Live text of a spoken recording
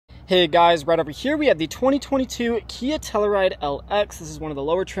Hey guys, right over here we have the 2022 Kia Telluride LX. This is one of the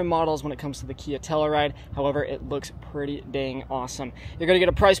lower trim models when it comes to the Kia Telluride. However, it looks pretty dang awesome. You're going to get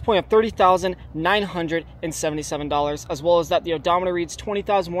a price point of $30,977, as well as that the odometer reads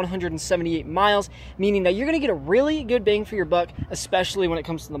 20,178 miles, meaning that you're going to get a really good bang for your buck, especially when it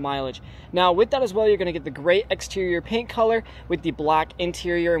comes to the mileage. Now, with that as well, you're going to get the gray exterior paint color with the black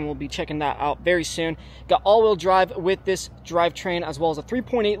interior, and we'll be checking that out very soon. Got all-wheel drive with this drivetrain, as well as a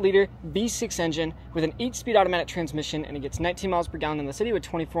 3.8 liter V6 engine with an 8-speed automatic transmission, and it gets 19 miles per gallon in the city with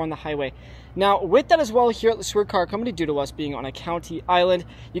 24 on the highway. Now, with that as well, here at Lesueur Car Company, due to us being on a county island,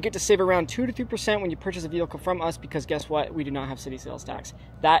 you get to save around 2 to 3% when you purchase a vehicle from us, because guess what? We do not have city sales tax.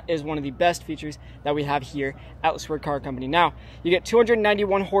 That is one of the best features that we have here at Lesueur Car Company. Now, you get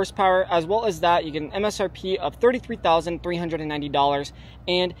 291 horsepower, as well as that you get an MSRP of $33,390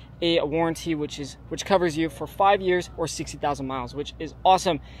 and a warranty which covers you for 5 years or 60,000 miles, which is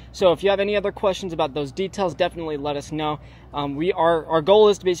awesome. So if you have any other questions about those details, definitely let us know. Our goal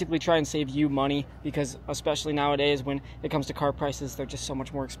is to basically try and save you money, because especially nowadays when it comes to car prices, they're just so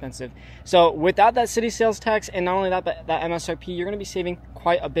much more expensive. So without that city sales tax, and not only that, but that MSRP, you're going to be saving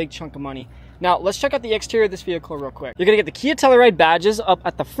quite a big chunk of money. Now, let's check out the exterior of this vehicle real quick. You're going to get the Kia Telluride badges up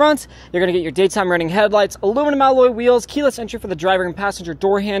at the front. You're going to get your daytime running headlights, aluminum alloy wheels, keyless entry for the driver and passenger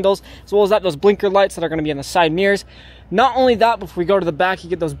door handles, as well as that those blinker lights that are going to be on the side mirrors. Not only that, but if we go to the back, you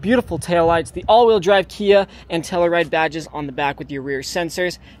get those beautiful taillights, the all-wheel drive Kia and Telluride badges on the back with your rear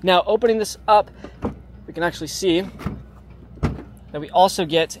sensors. Now, opening this up, we can actually see that we also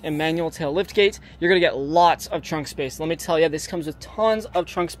get a manual tail lift gate. You're going to get lots of trunk space. Let me tell you, this comes with tons of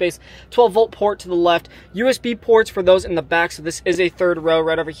trunk space. 12-volt port to the left, USB ports for those in the back. So this is a third row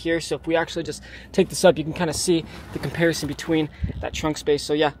right over here. So if we actually just take this up, you can kind of see the comparison between that trunk space.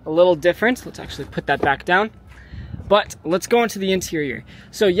 So yeah, a little different. Let's actually put that back down. But let's go into the interior.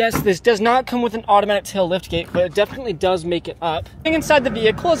 So yes, this does not come with an automatic tail lift gate, but it definitely does make it up. Inside the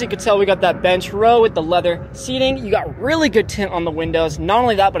vehicle, as you can tell, we got that bench row with the leather seating. You got really good tint on the windows. Not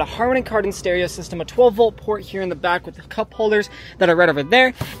only that, but a Harman Kardon stereo system, a 12-volt port here in the back with the cup holders that are right over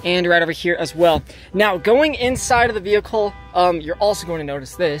there and right over here as well. Now, going inside of the vehicle, you're also going to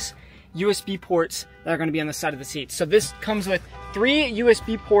notice this. USB ports that are going to be on the side of the seat. So this comes with 3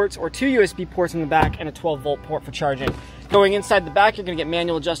 USB ports, or 2 USB ports in the back, and a 12-volt port for charging. Going inside the back, you're going to get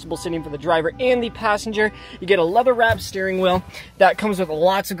manual adjustable seating for the driver and the passenger. You get a leather-wrapped steering wheel that comes with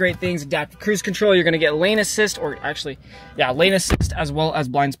lots of great things. Adaptive cruise control. You're going to get lane assist, or actually, yeah, lane assist, as well as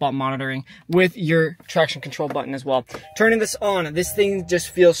blind spot monitoring with your traction control button as well. Turning this on, this thing just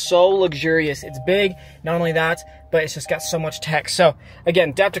feels so luxurious. It's big. Not only that, but it's just got so much tech. So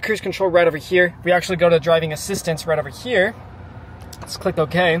again, adaptive cruise control right over here. We actually go to driving assistance right over here. Let's click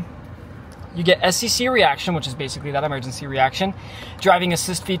OK. You get SCC reaction, which is basically that emergency reaction. Driving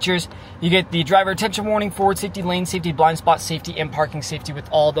assist features. You get the driver attention warning, forward safety, lane safety, blind spot safety, and parking safety with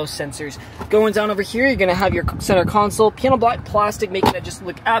all those sensors. Going down over here, you're going to have your center console, piano black plastic, making it just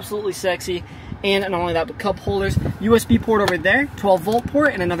look absolutely sexy. And not only that, but cup holders, USB port over there, 12-volt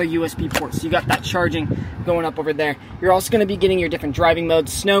port, and another USB port. So you got that charging going up over there. You're also going to be getting your different driving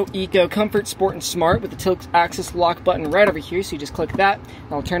modes: Snow, Eco, Comfort, Sport, and Smart, with the tilt axis lock button right over here. So you just click that,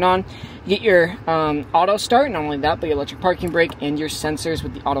 that'll turn on. You get your auto start, not only that, but your electric parking brake and your sensors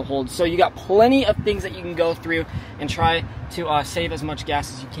with the auto hold. So you got plenty of things that you can go through and try to save as much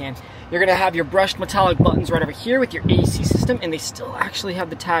gas as you can. You're going to have your brushed metallic buttons right over here with your AC system, and they still actually have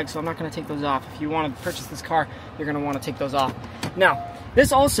the tag, so I'm not going to take those off. If you want to purchase this car, you're going to want to take those off. Now,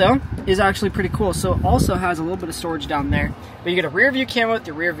 this also is actually pretty cool. So it also has a little bit of storage down there, but you get a rear view camera with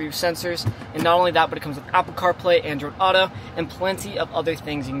your rear view sensors, and not only that, but it comes with Apple CarPlay, Android Auto, and plenty of other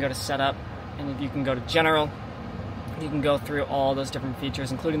things. You can go to setup, and if you can go to general, you can go through all those different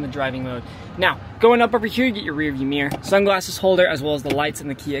features, including the driving mode. Now, going up over here, you get your rear view mirror, sunglasses holder, as well as the lights and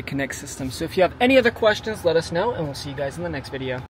the Kia Connect system. So if you have any other questions, let us know, and we'll see you guys in the next video.